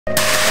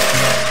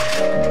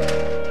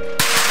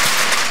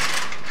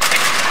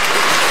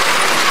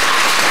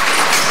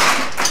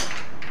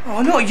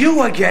Not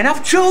you again.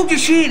 I've told you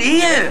she ain't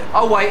here.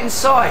 I'll wait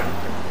inside.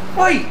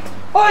 Wait!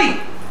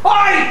 Oi!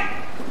 Oi!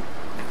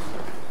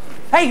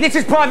 Hey, this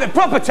is private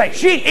property.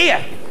 She ain't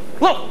here.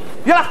 Look,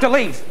 you'll have to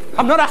leave.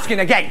 I'm not asking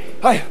again.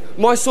 Hey,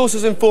 my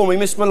sources inform me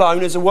Miss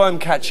Malone is a worm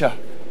catcher.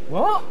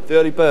 What? The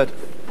early bird.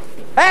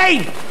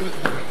 Hey!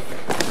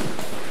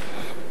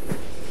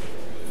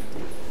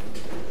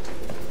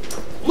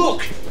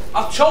 Look,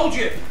 I've told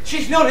you,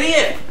 she's not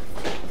here.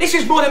 This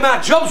is more than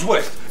my job's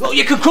worth. Look,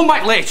 you can come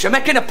back later,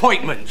 make an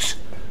appointment.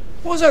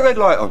 What's that red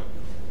light on?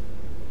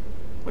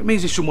 It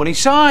means there's someone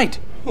inside.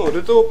 Oh,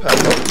 the door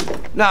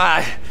padlock.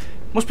 Nah,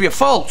 must be a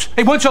fault.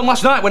 It weren't on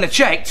last night when I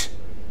checked.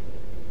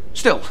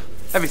 Still,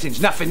 everything's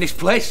naff in this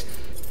place.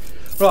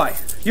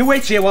 Right, you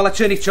wait here while I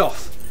turn it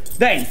off.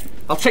 Then,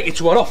 I'll take you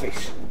to our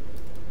office.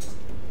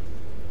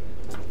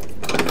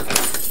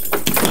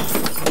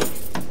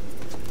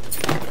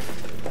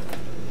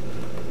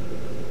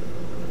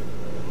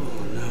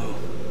 Oh, no.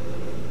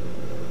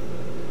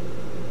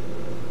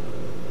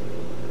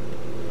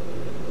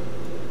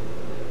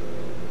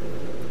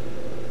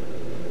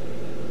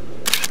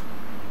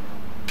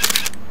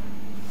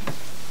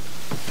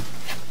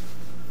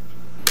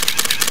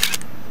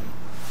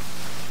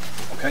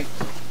 Okay.